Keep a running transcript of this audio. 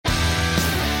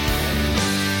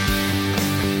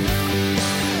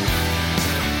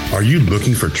Are you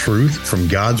looking for truth from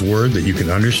God's Word that you can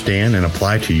understand and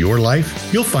apply to your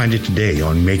life? You'll find it today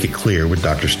on Make It Clear with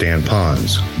Dr. Stan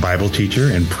Ponz, Bible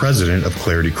teacher and president of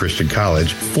Clarity Christian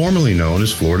College, formerly known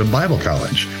as Florida Bible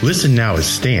College. Listen now as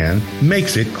Stan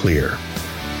makes it clear.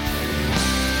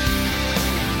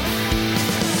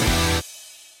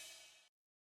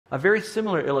 A very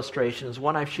similar illustration is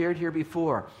one I've shared here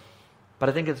before, but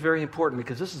I think it's very important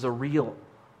because this is a real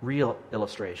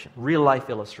illustration, real life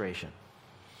illustration.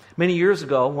 Many years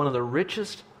ago, one of the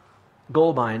richest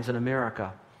gold mines in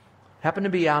America happened to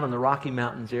be out in the Rocky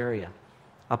Mountains area.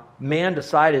 A man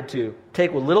decided to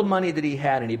take what little money that he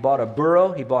had, and he bought a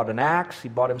burro, he bought an axe, he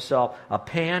bought himself a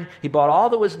pan, he bought all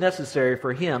that was necessary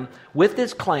for him with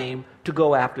this claim to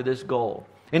go after this gold.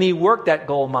 And he worked that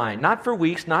gold mine, not for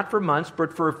weeks, not for months,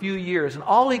 but for a few years. And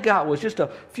all he got was just a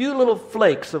few little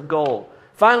flakes of gold.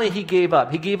 Finally, he gave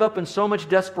up. He gave up in so much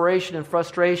desperation and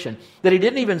frustration that he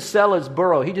didn't even sell his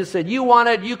burro. He just said, "You want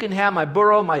it, you can have my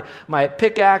burro, my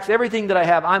pickaxe, everything that I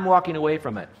have, I'm walking away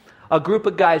from it." A group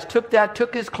of guys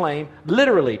took his claim,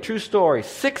 literally, true story,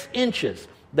 6 inches.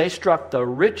 They struck the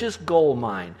richest gold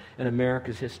mine in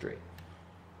America's history.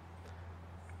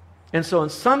 And so in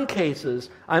some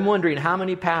cases, I'm wondering how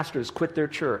many pastors quit their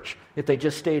church if they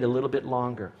just stayed a little bit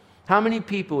longer. How many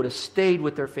people would have stayed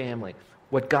with their family?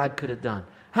 What God could have done.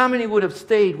 How many would have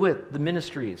stayed with the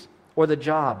ministries or the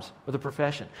jobs or the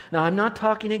profession? Now, I'm not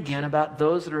talking again about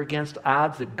those that are against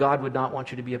odds that God would not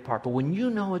want you to be a part. But when you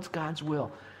know it's God's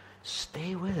will,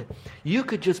 stay with it. You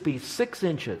could just be 6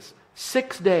 inches,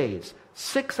 6 days,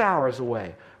 6 hours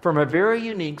away from a very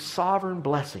unique sovereign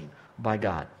blessing by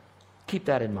God. Keep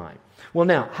that in mind. Well,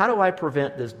 now, how do I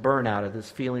prevent this burnout of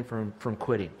this feeling from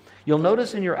quitting? You'll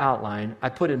notice in your outline, I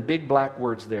put in big black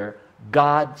words there,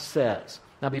 God says.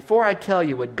 Now, before I tell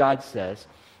you what God says,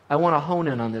 I want to hone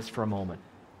in on this for a moment.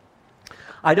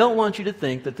 I don't want you to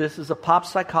think that this is a pop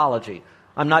psychology.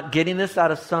 I'm not getting this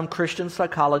out of some Christian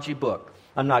psychology book.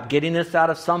 I'm not getting this out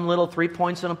of some little 3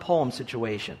 points in a poem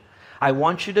situation. I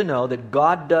want you to know that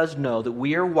God does know that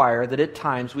we are wired, that at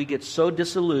times we get so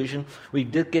disillusioned, we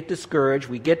get discouraged,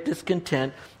 we get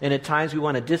discontent, and at times we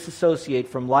want to disassociate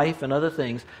from life and other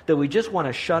things, that we just want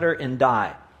to shudder and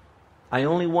die. I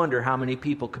only wonder how many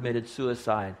people committed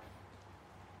suicide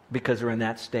because they're in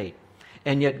that state.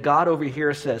 And yet God over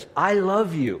here says, I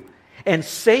love you. And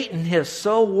Satan has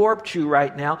so warped you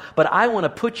right now, but I want to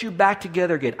put you back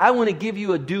together again. I want to give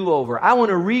you a do-over. I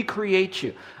want to recreate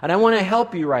you. And I want to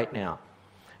help you right now.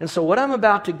 And so what I'm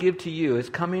about to give to you is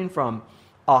coming from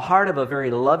a heart of a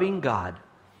very loving God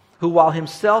who, while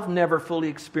himself never fully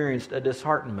experienced a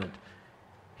disheartenment,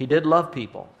 he did love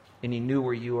people and he knew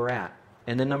where you were at.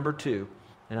 And then number 2,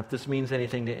 and if this means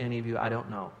anything to any of you, I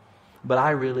don't know. But I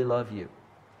really love you.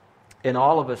 And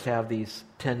all of us have these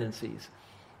tendencies.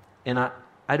 And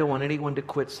I don't want anyone to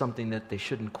quit something that they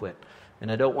shouldn't quit.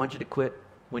 And I don't want you to quit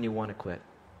when you want to quit.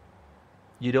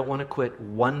 You don't want to quit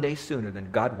one day sooner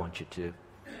than God wants you to.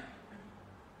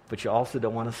 But you also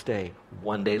don't want to stay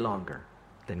one day longer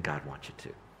than God wants you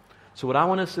to. So what I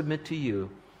want to submit to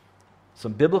you,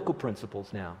 some biblical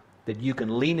principles now, that you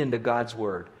can lean into God's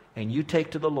Word and you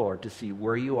take to the Lord to see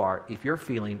where you are if you're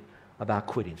feeling about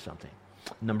quitting something.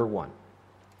 Number 1,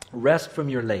 rest from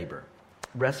your labor.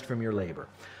 Rest from your labor.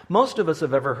 Most of us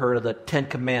have ever heard of the 10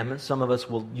 Commandments. Some of us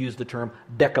will use the term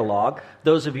Decalogue.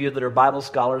 Those of you that are Bible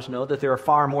scholars know that there are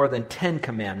far more than 10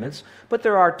 commandments, but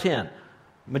there are 10.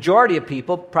 Majority of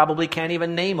people probably can't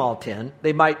even name all 10.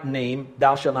 They might name,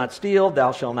 thou shalt not steal,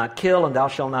 thou shalt not kill, and thou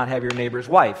shalt not have your neighbor's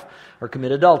wife or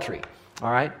commit adultery.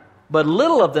 All right? But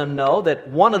little of them know that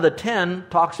one of the 10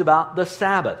 talks about the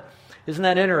Sabbath. Isn't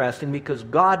that interesting? Because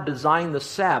God designed the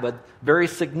Sabbath very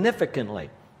significantly.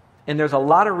 And there's a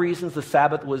lot of reasons the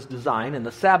Sabbath was designed. And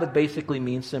the Sabbath basically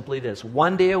means simply this: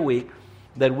 one day a week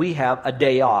that we have a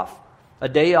day off. A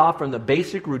day off from the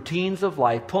basic routines of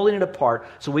life, pulling it apart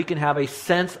so we can have a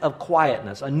sense of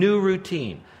quietness, a new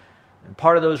routine. And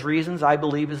part of those reasons, I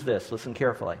believe, is this. Listen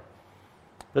carefully.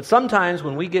 That sometimes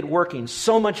when we get working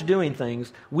so much doing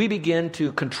things, we begin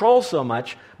to control so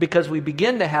much because we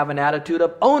begin to have an attitude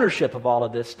of ownership of all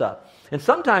of this stuff. And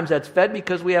sometimes that's fed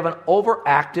because we have an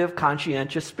overactive,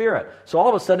 conscientious spirit. So all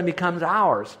of a sudden it becomes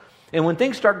ours. And when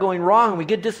things start going wrong and we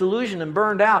get disillusioned and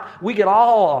burned out, we get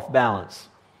all off balance.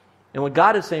 And when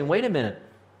God is saying, wait a minute,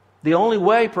 the only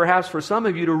way perhaps for some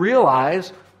of you to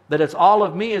realize that it's all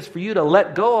of me is for you to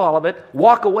let go of all of it,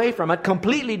 walk away from it,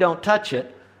 completely don't touch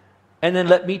it, and then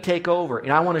let me take over.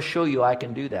 And I want to show you I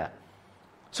can do that.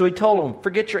 So he told them,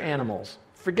 forget your animals.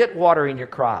 Forget watering your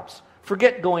crops.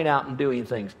 Forget going out and doing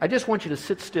things. I just want you to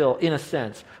sit still, in a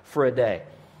sense, for a day.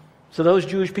 So those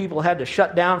Jewish people had to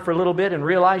shut down for a little bit and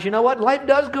realize, you know what? Life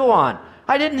does go on.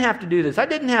 I didn't have to do this. I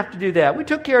didn't have to do that. We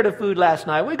took care of the food last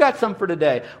night. We got some for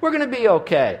today. We're going to be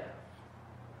okay.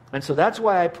 And so that's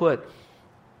why I put,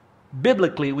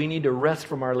 biblically, we need to rest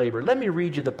from our labor. Let me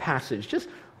read you the passage. Just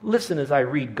listen as I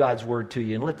read God's word to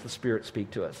you and let the Spirit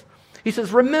speak to us. He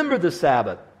says, remember the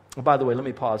Sabbath. Oh, by the way, let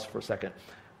me pause for a second.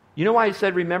 You know why he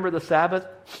said remember the Sabbath?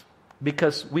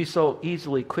 Because we so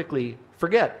easily, quickly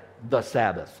forget the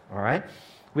Sabbath, all right?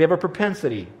 We have a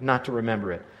propensity not to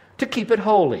remember it, to keep it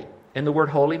holy. And the word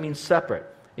holy means separate,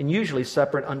 and usually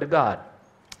separate unto God.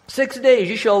 6 days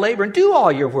you shall labor and do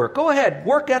all your work. Go ahead.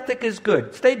 Work ethic is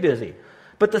good. Stay busy.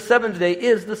 But the seventh day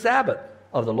is the Sabbath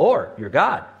of the Lord, your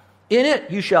God. In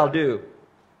it you shall do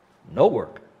no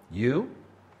work. You,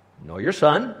 nor your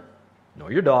son, nor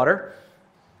your daughter.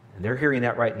 And they're hearing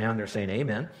that right now, and they're saying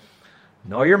amen.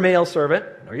 Nor your male servant,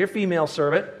 nor your female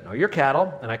servant, nor your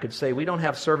cattle. And I could say we don't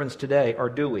have servants today, or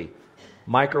do we?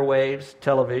 Microwaves,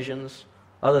 televisions,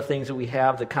 other things that we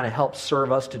have that kind of help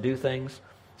serve us to do things.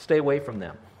 Stay away from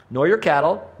them. Nor your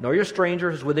cattle, nor your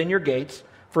strangers within your gates.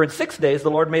 For in 6 days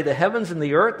the Lord made the heavens and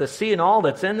the earth, the sea and all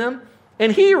that's in them,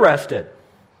 and He rested.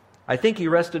 I think He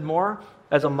rested more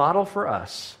as a model for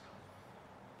us.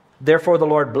 Therefore the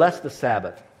Lord blessed the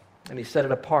Sabbath, and He set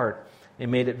it apart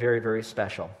and made it very, very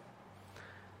special.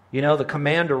 You know, the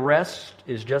command to rest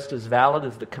is just as valid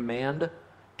as the command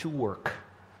to work.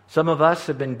 Some of us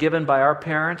have been given by our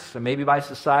parents, and maybe by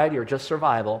society or just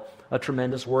survival, a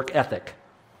tremendous work ethic.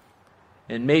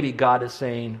 And maybe God is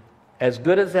saying, as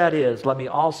good as that is, let me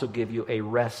also give you a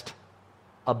rest,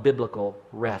 a biblical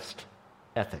rest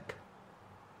ethic.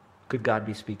 Could God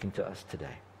be speaking to us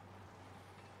today?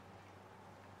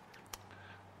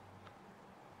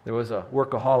 There was a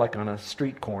workaholic on a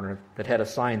street corner that had a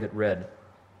sign that read,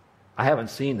 I haven't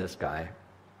seen this guy.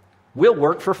 We'll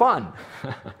work for fun.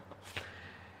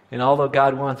 And although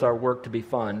God wants our work to be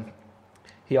fun,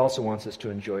 He also wants us to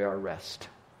enjoy our rest.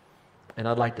 And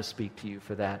I'd like to speak to you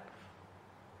for that.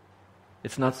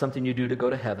 It's not something you do to go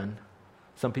to heaven.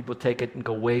 Some people take it and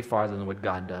go way farther than what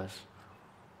God does.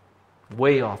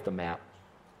 Way off the map.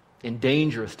 In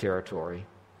dangerous territory.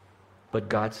 But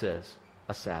God says,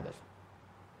 a Sabbath.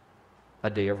 A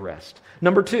day of rest.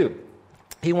 Number 2,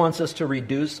 He wants us to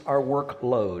reduce our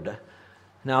workload.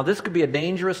 Now, this could be a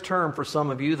dangerous term for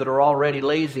some of you that are already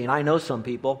lazy, and I know some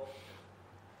people.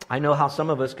 I know how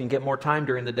some of us can get more time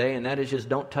during the day, and that is just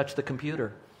don't touch the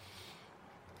computer.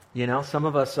 You know, some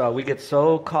of us, we get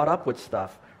so caught up with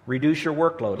stuff. Reduce your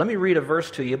workload. Let me read a verse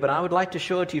to you, but I would like to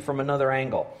show it to you from another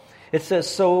angle. It says,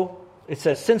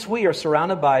 since we are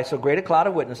surrounded by so great a cloud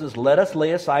of witnesses, let us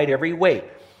lay aside every weight.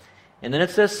 And then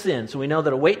it says sin, so we know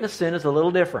that a weight and a sin is a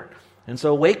little different. And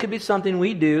so weight could be something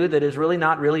we do that is really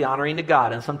not really honoring to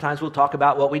God. And sometimes we'll talk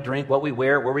about what we drink, what we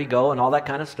wear, where we go, and all that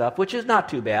kind of stuff, which is not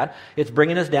too bad. It's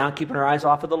bringing us down, keeping our eyes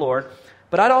off of the Lord.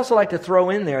 But I'd also like to throw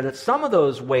in there that some of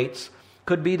those weights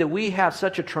could be that we have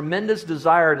such a tremendous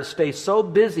desire to stay so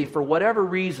busy for whatever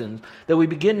reasons that we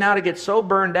begin now to get so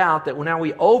burned out that now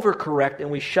we overcorrect and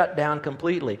we shut down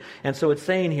completely. And so it's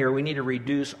saying here we need to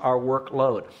reduce our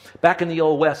workload. Back in the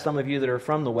Old West, some of you that are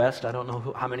from the West, I don't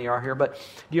know how many are here, but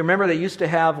do you remember they used to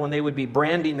have, when they would be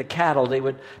branding the cattle, they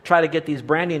would try to get these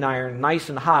branding irons nice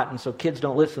and hot, and so kids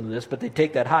don't listen to this, but they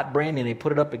take that hot branding and they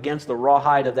put it up against the raw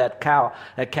hide of that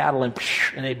cattle, and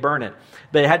they burn it.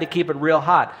 They had to keep it real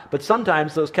hot. But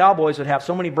sometimes those cowboys would have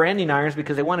so many branding irons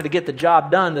because they wanted to get the job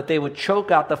done that they would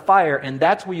choke out the fire. And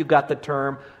that's where you got the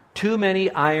term, too many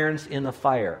irons in the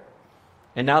fire.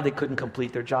 And now they couldn't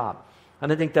complete their job. And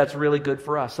I think that's really good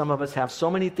for us. Some of us have so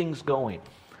many things going.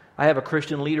 I have a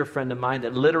Christian leader friend of mine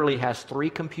that literally has 3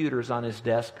 computers on his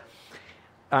desk,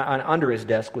 under his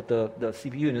desk with the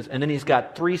CPU units, and then he's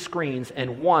got 3 screens,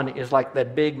 and one is like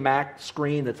that big Mac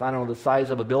screen that's, I don't know, the size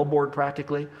of a billboard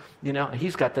practically. You know,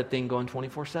 he's got that thing going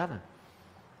 24/7.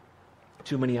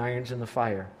 Too many irons in the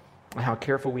fire. How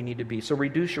careful we need to be. So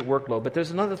reduce your workload. But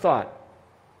there's another thought.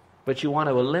 But you want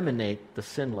to eliminate the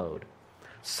sin load.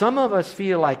 Some of us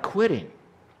feel like quitting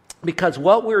because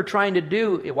what we're trying to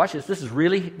do, watch this, this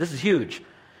is huge.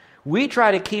 We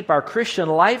try to keep our Christian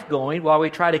life going while we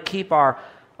try to keep our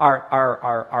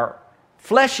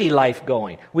fleshy life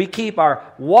going. We keep our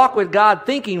walk with God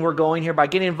thinking we're going here by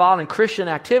getting involved in Christian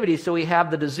activities, so we have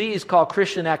the disease called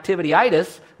Christian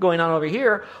activity-itis going on over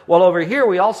here. While over here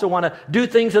we also want to do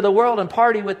things of the world and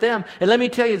party with them. And let me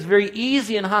tell you, it's very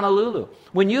easy in Honolulu.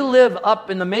 When you live up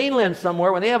in the mainland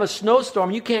somewhere, when they have a snowstorm,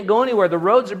 you can't go anywhere. The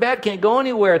roads are bad, can't go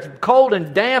anywhere. It's cold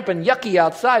and damp and yucky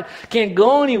outside, can't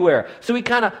go anywhere. So we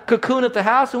kind of cocoon at the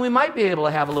house, and we might be able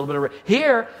to have a little bit of...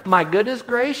 Here, my goodness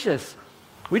gracious,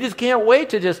 We just can't wait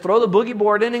to just throw the boogie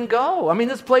board in and go. I mean,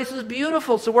 this place is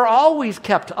beautiful, so we're always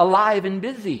kept alive and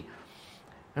busy.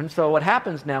 And so what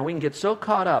happens now, we can get so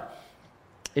caught up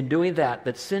in doing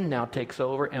that sin now takes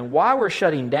over. And why we're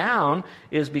shutting down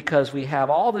is because we have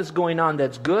all this going on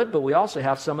that's good, but we also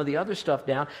have some of the other stuff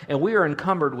down, and we are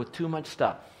encumbered with too much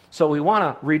stuff. So we want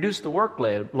to reduce the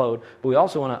workload, but we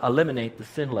also want to eliminate the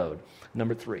sin load.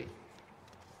 Number 3.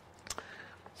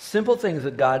 Simple things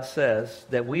that God says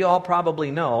that we all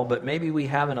probably know, but maybe we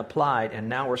haven't applied, and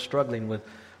now we're struggling with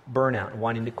burnout and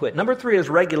wanting to quit. Number 3 is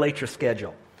regulate your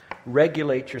schedule.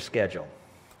 Regulate your schedule.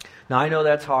 Now, I know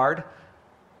that's hard.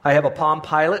 I have a Palm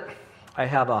Pilot. I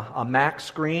have a Mac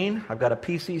screen. I've got a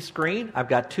PC screen. I've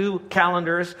got 2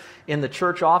 calendars in the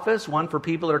church office, one for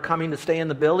people that are coming to stay in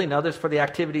the building, others for the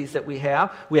activities that we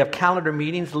have. We have calendar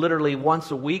meetings literally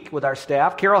once a week with our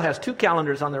staff. Carol has 2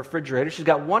 calendars on the refrigerator. She's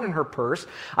got one in her purse.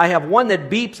 I have one that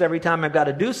beeps every time I've got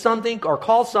to do something or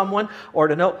call someone or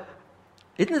to know.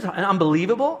 Isn't this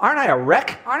unbelievable? Aren't I a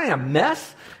wreck? Aren't I a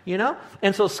mess? You know?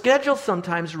 And so schedules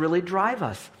sometimes really drive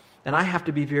us. And I have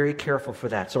to be very careful for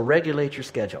that. So regulate your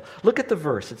schedule. Look at the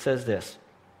verse. It says this.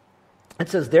 It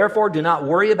says, therefore, do not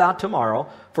worry about tomorrow,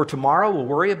 for tomorrow will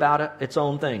worry about its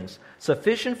own things.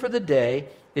 Sufficient for the day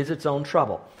is its own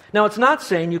trouble. Now, it's not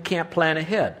saying you can't plan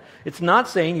ahead. It's not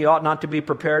saying you ought not to be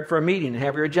prepared for a meeting and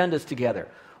have your agendas together.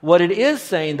 What it is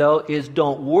saying, though, is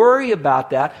don't worry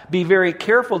about that. Be very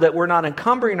careful that we're not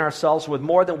encumbering ourselves with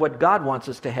more than what God wants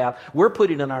us to have. We're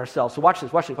putting in ourselves. So watch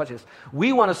this.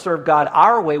 We want to serve God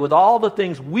our way with all the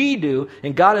things we do,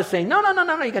 and God is saying, no,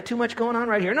 you got too much going on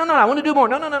right here. No, I want to do more.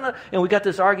 No. And we got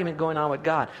this argument going on with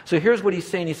God. So here's what he's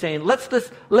saying. He's saying,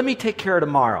 let me take care of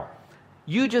tomorrow.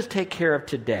 You just take care of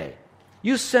today.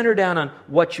 You center down on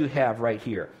what you have right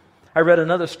here. I read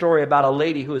another story about a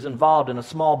lady who was involved in a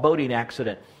small boating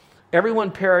accident.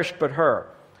 Everyone perished but her.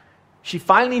 She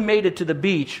finally made it to the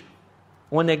beach.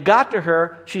 When they got to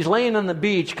her, she's laying on the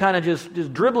beach, kind of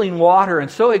just dribbling water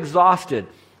and so exhausted.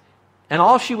 And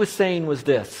all she was saying was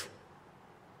this: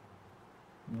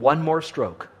 one more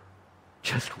stroke.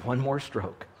 Just one more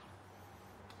stroke.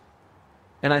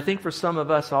 And I think for some of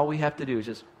us, all we have to do is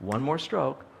just one more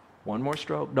stroke, one more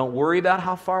stroke. Don't worry about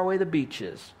how far away the beach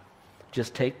is.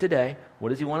 Just take today. What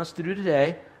does he want us to do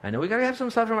today? I know we got to have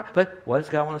some stuff, but what does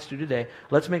God want us to do today?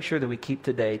 Let's make sure that we keep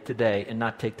today, and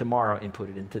not take tomorrow and put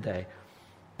it in today.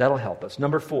 That'll help us.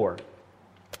 Number 4.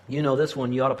 You know this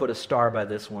one. You ought to put a star by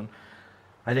this one.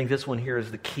 I think this one here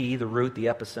is the key, the root, the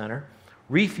epicenter.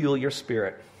 Refuel your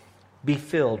spirit. Be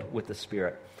filled with the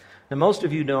Spirit. Now, most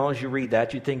of you know, as you read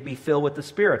that, you think be filled with the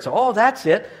Spirit. So, that's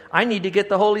it. I need to get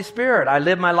the Holy Spirit. I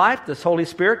live my life. This Holy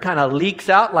Spirit kind of leaks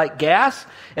out like gas,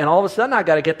 and all of a sudden I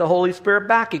got to get the Holy Spirit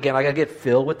back again. I got to get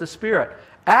filled with the Spirit.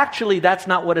 Actually, that's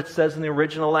not what it says in the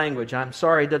original language. I'm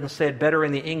sorry it doesn't say it better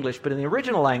in the English, but in the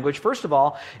original language, first of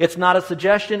all, it's not a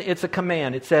suggestion, it's a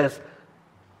command. It says,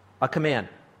 a command.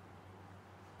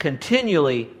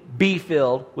 Continually be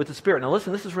filled with the Spirit. Now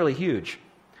listen, this is really huge.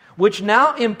 Which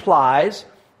now implies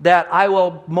that I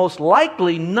will most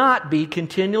likely not be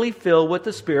continually filled with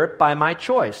the Spirit by my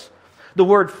choice. The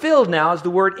word filled now is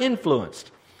the word influenced.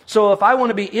 So if I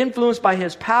want to be influenced by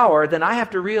His power, then I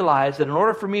have to realize that in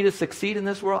order for me to succeed in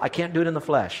this world, I can't do it in the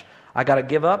flesh. I got to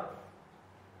give up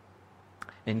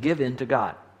and give in to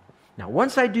God. Now,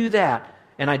 once I do that,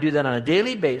 and I do that on a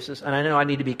daily basis, and I know I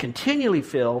need to be continually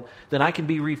filled, then I can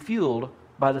be refueled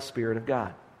by the Spirit of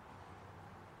God.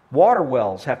 Water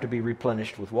wells have to be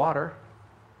replenished with water.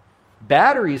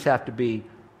 Batteries have to be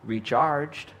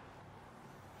recharged.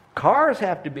 Cars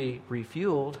have to be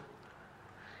refueled.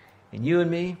 And you and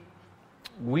me,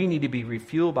 we need to be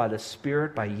refueled by the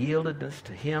Spirit, by yieldedness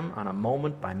to Him on a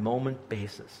moment-by-moment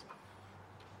basis.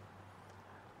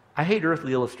 I hate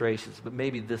earthly illustrations, but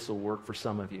maybe this will work for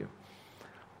some of you.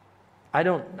 I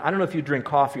don't know if you drink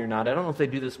coffee or not. I don't know if they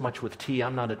do this much with tea.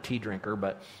 I'm not a tea drinker,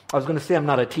 but I was going to say I'm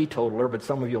not a teetotaler, but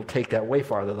some of you will take that way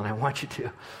farther than I want you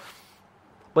to.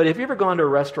 But if you've ever gone to a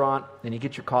restaurant and you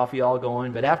get your coffee all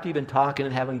going, but after you've been talking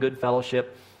and having good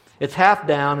fellowship, it's half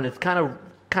down and it's kind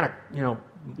of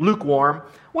lukewarm,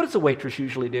 what does the waitress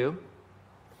usually do?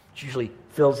 She usually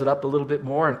fills it up a little bit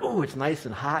more and, it's nice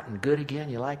and hot and good again.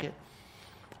 You like it?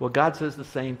 Well, God says the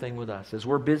same thing with us. As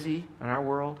we're busy in our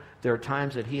world, there are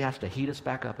times that He has to heat us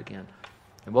back up again.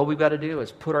 And what we've got to do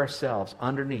is put ourselves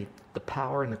underneath the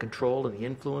power and the control and the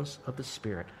influence of the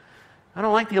Spirit. I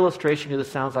don't like the illustration because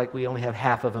it sounds like we only have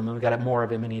half of Him and we've got more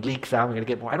of Him and He leaks out and we're going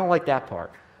to get more. I don't like that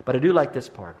part. But I do like this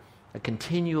part, a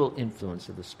continual influence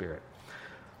of the Spirit.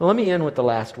 Well, let me end with the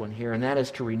last one here, and that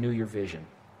is to renew your vision.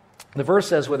 The verse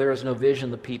says, where there is no vision,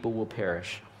 the people will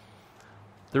perish.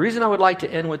 The reason I would like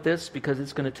to end with this, because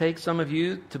it's going to take some of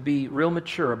you to be real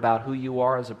mature about who you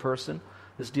are as a person.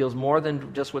 This deals more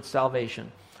than just with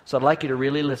salvation. So I'd like you to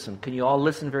really listen. Can you all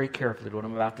listen very carefully to what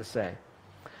I'm about to say?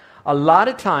 A lot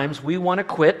of times we want to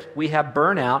quit. We have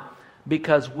burnout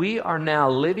because we are now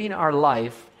living our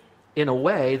life in a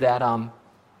way that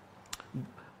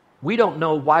we don't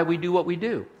know why we do what we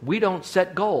do. We don't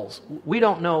set goals. We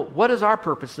don't know what is our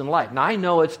purpose in life. Now, I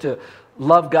know it's to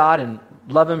love God and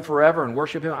love Him forever and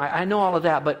worship Him. I know all of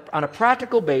that. But on a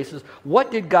practical basis,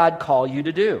 what did God call you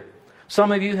to do?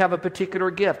 Some of you have a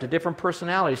particular gift, a different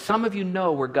personality. Some of you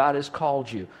know where God has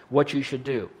called you, what you should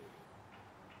do.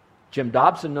 Jim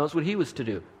Dobson knows what he was to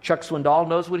do. Chuck Swindoll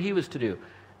knows what he was to do.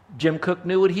 Jim Cook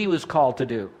knew what he was called to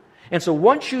do. And so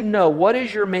once you know what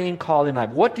is your main call in life,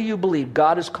 what do you believe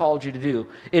God has called you to do,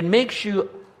 it makes you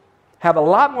have a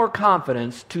lot more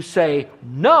confidence to say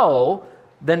no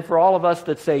than for all of us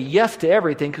that say yes to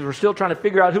everything because we're still trying to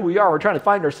figure out who we are. We're trying to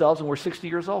find ourselves and we're 60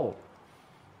 years old.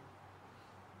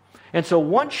 And so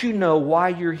once you know why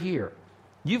you're here,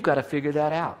 you've got to figure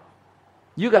that out.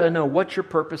 You've got to know what's your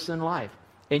purpose in life.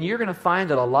 And you're going to find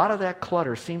that a lot of that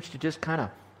clutter seems to just kind of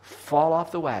fall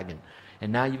off the wagon.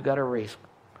 And now you've got a race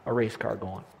car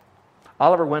going.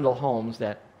 Oliver Wendell Holmes,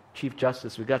 that Chief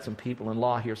Justice, we've got some people in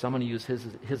law here, so I'm going to use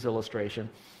his illustration.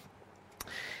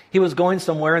 He was going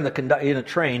somewhere in a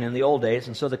train in the old days,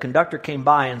 and so the conductor came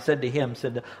by and said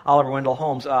to Oliver Wendell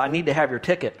Holmes, I need to have your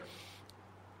ticket.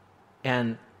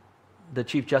 And the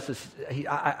Chief Justice,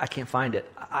 I can't find it.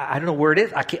 I don't know where it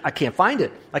is. I can't find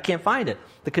it. I can't find it.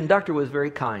 The conductor was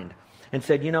very kind and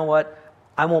said, you know what?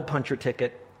 I won't punch your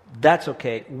ticket. That's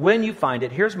okay. When you find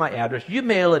it, here's my address. You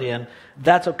mail it in.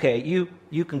 That's okay.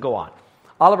 You can go on.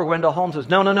 Oliver Wendell Holmes says,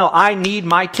 no, I need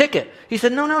my ticket. He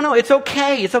said, no, it's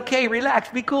okay, relax,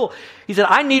 be cool. He said,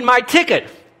 I need my ticket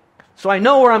so I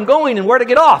know where I'm going and where to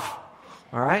get off.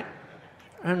 All right?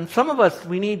 And some of us,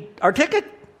 we need our ticket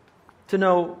to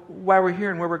know why we're here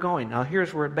and where we're going. Now,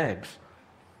 here's where it begs.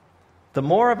 The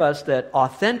more of us that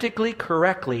authentically,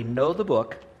 correctly know the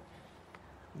book,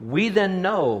 we then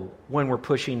know when we're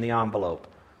pushing the envelope,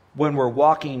 when we're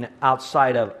walking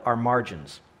outside of our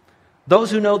margins.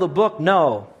 Those who know the book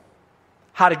know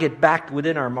how to get back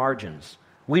within our margins.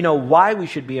 We know why we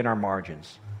should be in our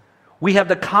margins. We have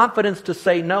the confidence to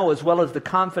say no as well as the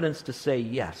confidence to say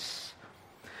yes.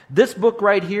 This book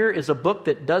right here is a book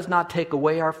that does not take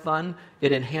away our fun,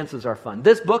 it enhances our fun.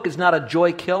 This book is not a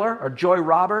joy killer or joy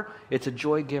robber, it's a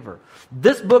joy giver.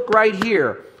 This book right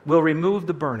here will remove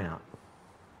the burnout.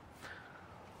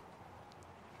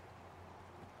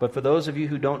 But for those of you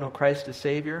who don't know Christ as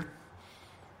Savior,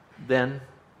 then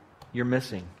you're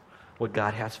missing what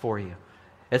God has for you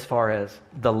as far as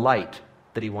the light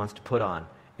that He wants to put on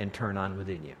and turn on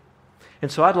within you. And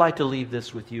so I'd like to leave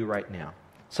this with you right now.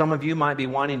 Some of you might be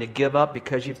wanting to give up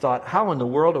because you've thought, how in the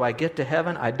world do I get to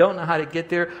heaven? I don't know how to get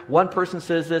there. One person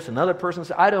says this, another person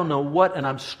says, I don't know what, and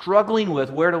I'm struggling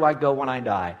with where do I go when I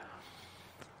die?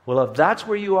 Well, if that's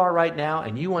where you are right now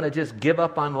and you want to just give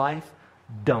up on life,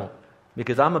 don't.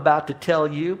 Because I'm about to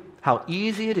tell you how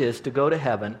easy it is to go to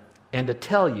heaven and to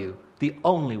tell you the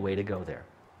only way to go there.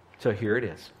 So here it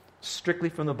is, strictly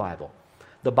from the Bible.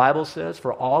 The Bible says,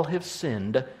 for all have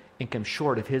sinned and come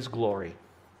short of His glory.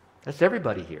 That's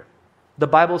everybody here. The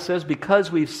Bible says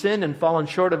because we've sinned and fallen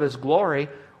short of His glory,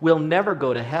 we'll never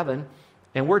go to heaven,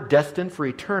 and we're destined for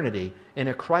eternity in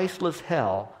a Christless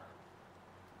hell.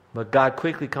 But God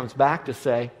quickly comes back to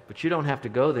say, but you don't have to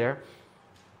go there.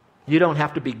 You don't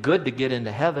have to be good to get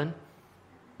into heaven.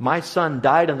 My Son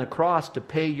died on the cross to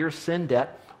pay your sin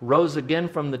debt, rose again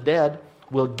from the dead,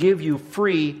 will give you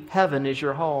free heaven as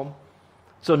your home.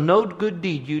 So no good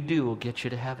deed you do will get you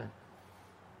to heaven.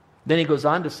 Then he goes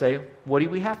on to say, what do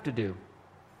we have to do?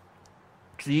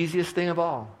 It's the easiest thing of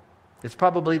all. It's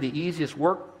probably the easiest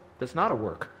work that's not a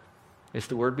work. It's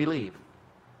the word believe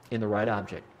in the right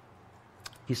object.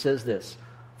 He says this,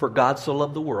 for God so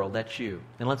loved the world, that's you.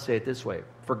 And let's say it this way,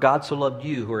 for God so loved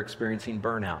you who are experiencing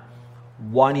burnout,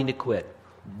 wanting to quit,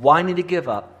 wanting to give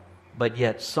up, but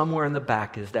yet somewhere in the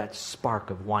back is that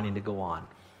spark of wanting to go on.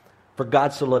 For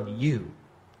God so loved you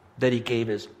that He gave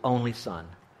His only Son,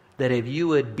 that if you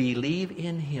would believe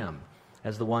in Him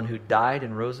as the one who died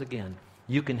and rose again,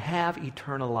 you can have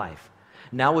eternal life.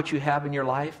 Now what you have in your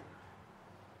life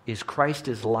is Christ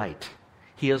is light.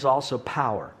 He is also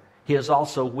power. He is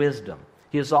also wisdom.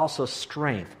 He is also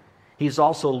strength. He is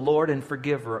also Lord and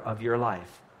forgiver of your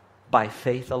life by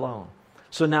faith alone.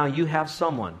 So now you have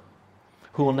someone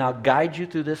who will now guide you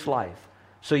through this life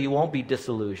so you won't be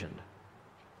disillusioned,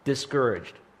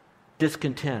 discouraged,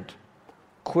 discontent,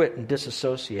 quit and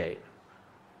disassociate.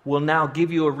 will now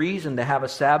give you a reason to have a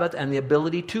Sabbath and the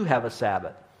ability to have a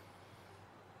Sabbath.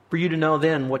 For you to know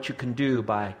then what you can do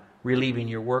by relieving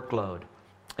your workload,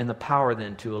 and the power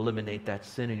then to eliminate that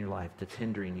sin in your life that's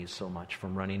hindering you so much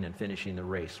from running and finishing the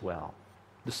race well.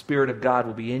 The Spirit of God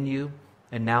will be in you,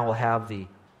 and now will have the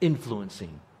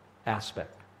influencing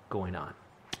aspect going on.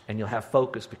 And you'll have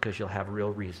focus because you'll have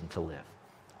real reason to live.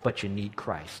 But you need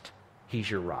Christ. He's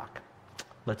your rock.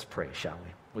 Let's pray, shall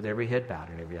we? With every head bowed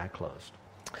and every eye closed.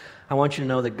 I want you to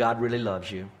know that God really loves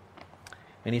you.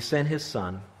 And He sent His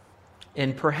Son.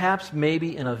 And perhaps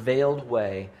maybe in a veiled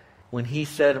way, when He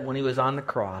said, when He was on the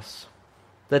cross,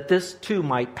 that this too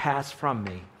might pass from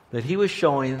me. That He was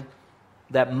showing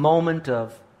that moment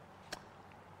of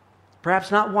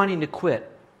perhaps not wanting to quit,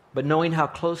 but knowing how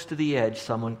close to the edge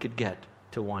someone could get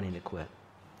to wanting to quit.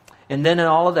 And then in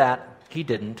all of that, He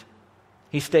didn't.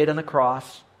 He stayed on the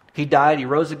cross. He died. He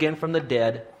rose again from the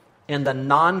dead. And the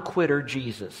non-quitter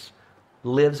Jesus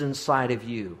lives inside of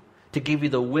you to give you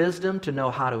the wisdom to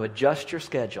know how to adjust your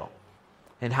schedule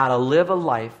and how to live a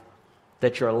life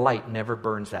that your light never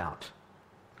burns out.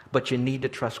 But you need to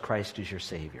trust Christ as your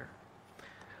Savior.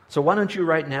 So why don't you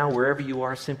right now, wherever you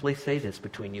are, simply say this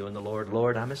between you and the Lord.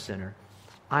 Lord, I'm a sinner.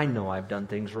 I know I've done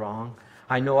things wrong.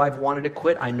 I know I've wanted to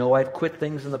quit. I know I've quit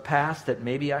things in the past that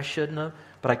maybe I shouldn't have,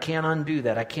 but I can't undo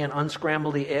that. I can't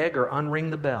unscramble the egg or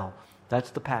unring the bell.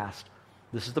 That's the past.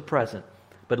 This is the present.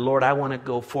 But Lord, I want to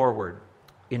go forward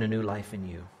in a new life in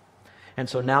you. And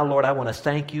so now, Lord, I want to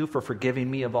thank you for forgiving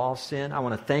me of all sin. I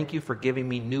want to thank you for giving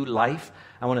me new life.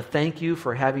 I want to thank you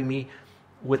for having me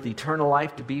with eternal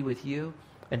life to be with you.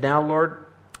 And now, Lord,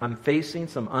 I'm facing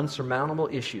some unsurmountable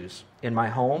issues in my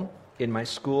home, in my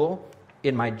school,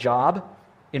 in my job,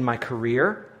 in my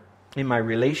career, in my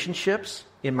relationships,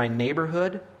 in my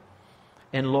neighborhood.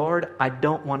 And Lord, I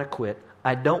don't want to quit.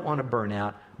 I don't want to burn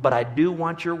out, but I do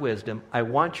want your wisdom. I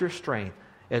want your strength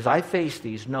as I face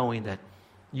these, knowing that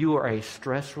you are a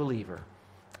stress reliever.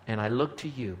 And I look to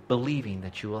you, believing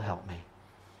that you will help me.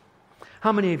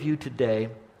 How many of you today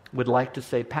would like to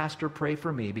say, Pastor, pray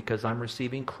for me because I'm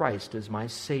receiving Christ as my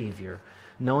Savior,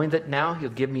 knowing that now He'll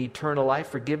give me eternal life,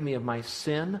 forgive me of my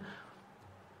sin,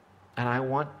 and I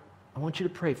want you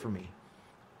to pray for me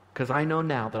because I know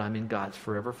now that I'm in God's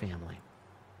forever family.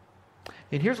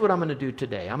 And here's what I'm going to do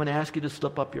today. I'm going to ask you to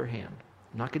slip up your hand.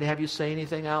 I'm not going to have you say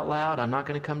anything out loud. I'm not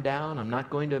going to come down. I'm not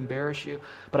going to embarrass you.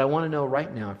 But I want to know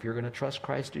right now, if you're going to trust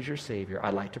Christ as your Savior,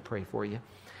 I'd like to pray for you.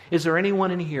 Is there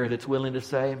anyone in here that's willing to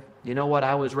say, you know what,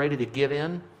 I was ready to give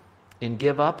in and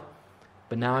give up,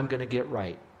 but now I'm going to get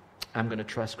right. I'm going to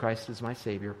trust Christ as my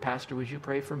Savior. Pastor, would you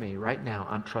pray for me? Right now,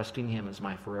 I'm trusting Him as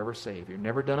my forever Savior.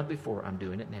 Never done it before. I'm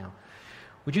doing it now.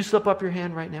 Would you slip up your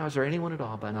hand right now? Is there anyone at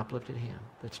all by an uplifted hand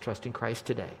that's trusting Christ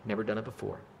today? Never done it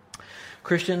before.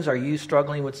 Christians, are you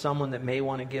struggling with someone that may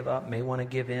want to give up, may want to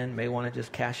give in, may want to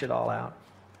just cash it all out?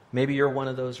 Maybe you're one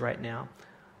of those right now.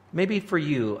 Maybe for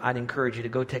you, I'd encourage you to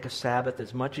go take a Sabbath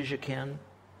as much as you can.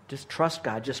 Just trust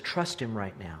God. Just trust Him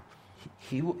right now.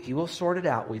 He will sort it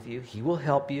out with you. He will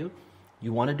help you.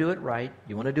 You want to do it right.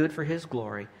 You want to do it for His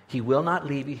glory. He will not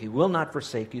leave you. He will not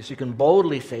forsake you. So you can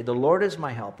boldly say, the Lord is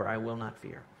my helper. I will not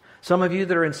fear. Some of you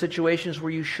that are in situations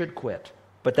where you should quit,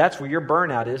 but that's where your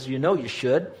burnout is. You know you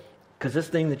should, because this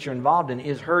thing that you're involved in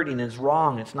is hurting, is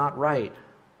wrong, it's not right.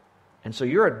 And so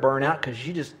you're at burnout because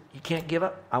you can't give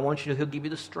up. I want you to, He'll give you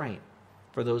the strength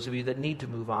for those of you that need to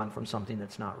move on from something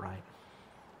that's not right.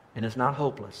 And it's not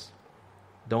hopeless.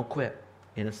 Don't quit.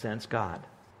 In a sense, God.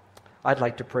 I'd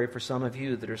like to pray for some of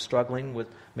you that are struggling with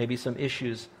maybe some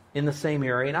issues in the same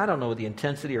area. And I don't know the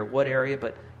intensity or what area,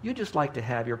 but you just like to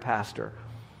have your pastor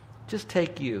just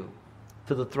take you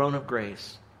to the throne of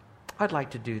grace. I'd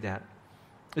like to do that.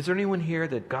 Is there anyone here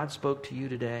that God spoke to you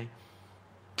today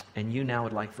and you now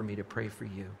would like for me to pray for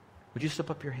you? Would you slip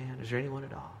up your hand? Is there anyone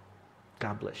at all?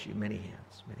 God bless you. Many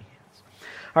hands, many hands.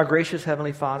 Our gracious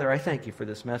Heavenly Father, I thank you for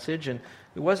this message. And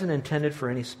it wasn't intended for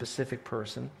any specific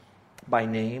person by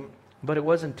name, but it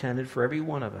was intended for every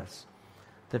one of us.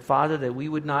 That, Father, that we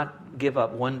would not give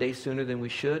up one day sooner than we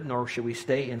should, nor should we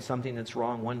stay in something that's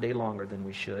wrong one day longer than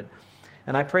we should.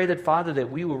 And I pray that, Father,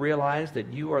 that we will realize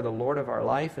that you are the Lord of our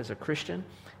life as a Christian.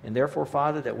 And therefore,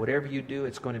 Father, that whatever you do,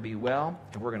 it's going to be well.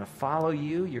 And we're going to follow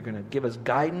you. You're going to give us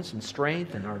guidance and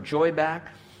strength and our joy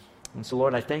back. And so,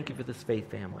 Lord, I thank you for this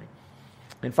faith family.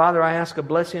 And, Father, I ask a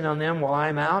blessing on them while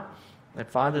I'm out. That,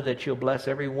 Father, that you'll bless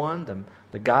everyone,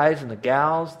 the guys and the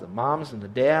gals, the moms and the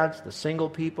dads, the single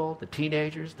people, the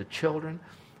teenagers, the children.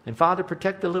 And, Father,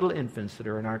 protect the little infants that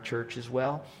are in our church as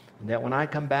well. And that when I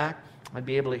come back, I'd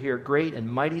be able to hear great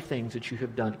and mighty things that you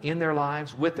have done in their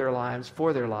lives, with their lives,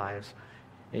 for their lives,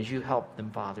 as you help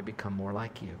them, Father, become more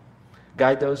like you.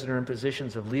 Guide those that are in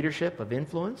positions of leadership, of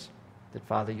influence, that,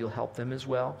 Father, you'll help them as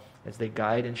well as they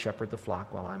guide and shepherd the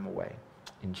flock while I'm away.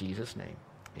 In Jesus' name,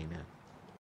 amen.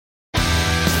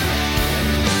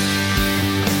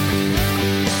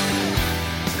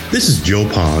 This is Joe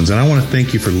Ponz, and I want to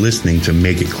thank you for listening to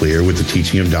Make It Clear with the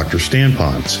teaching of Dr. Stan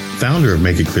Ponz, founder of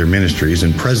Make It Clear Ministries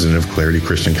and president of Clarity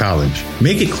Christian College.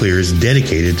 Make It Clear is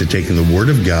dedicated to taking the Word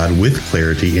of God with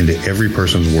clarity into every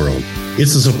person's world.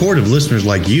 It's the support of listeners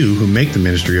like you who make the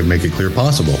ministry of Make It Clear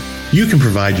possible. You can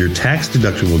provide your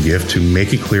tax-deductible gift to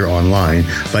Make It Clear online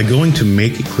by going to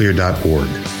makeitclear.org.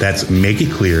 That's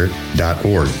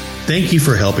makeitclear.org. Thank you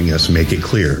for helping us make it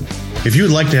clear. If you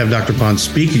would like to have Dr. Ponz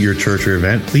speak at your church or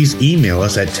event, please email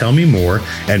us at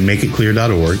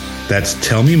tellmemore@makeitclear.org. That's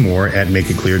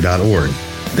tellmemore@makeitclear.org.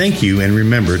 Thank you, and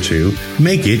remember to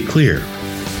make it clear.